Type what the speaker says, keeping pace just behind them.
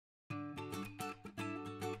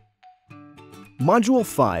Module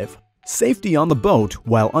 5. Safety on the boat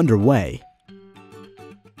while underway.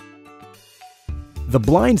 The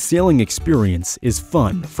blind sailing experience is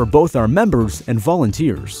fun for both our members and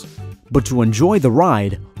volunteers, but to enjoy the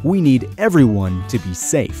ride, we need everyone to be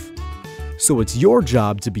safe. So it's your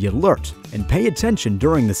job to be alert and pay attention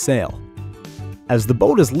during the sail. As the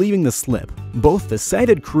boat is leaving the slip, both the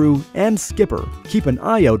sighted crew and skipper keep an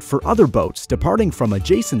eye out for other boats departing from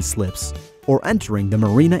adjacent slips or entering the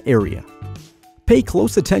marina area. Pay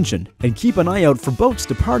close attention and keep an eye out for boats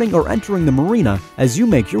departing or entering the marina as you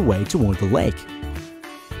make your way toward the lake.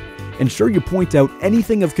 Ensure you point out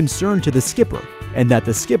anything of concern to the skipper and that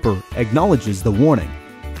the skipper acknowledges the warning.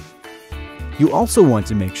 You also want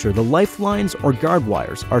to make sure the lifelines or guard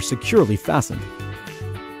wires are securely fastened.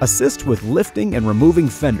 Assist with lifting and removing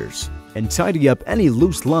fenders and tidy up any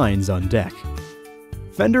loose lines on deck.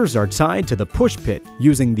 Fenders are tied to the push pit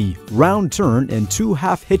using the round turn and 2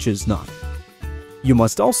 half hitches knot. You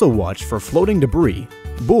must also watch for floating debris,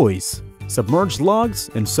 buoys, submerged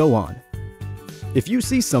logs, and so on. If you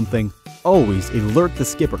see something, always alert the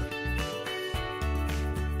skipper.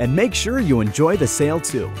 And make sure you enjoy the sail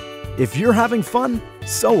too. If you're having fun,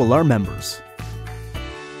 so will our members.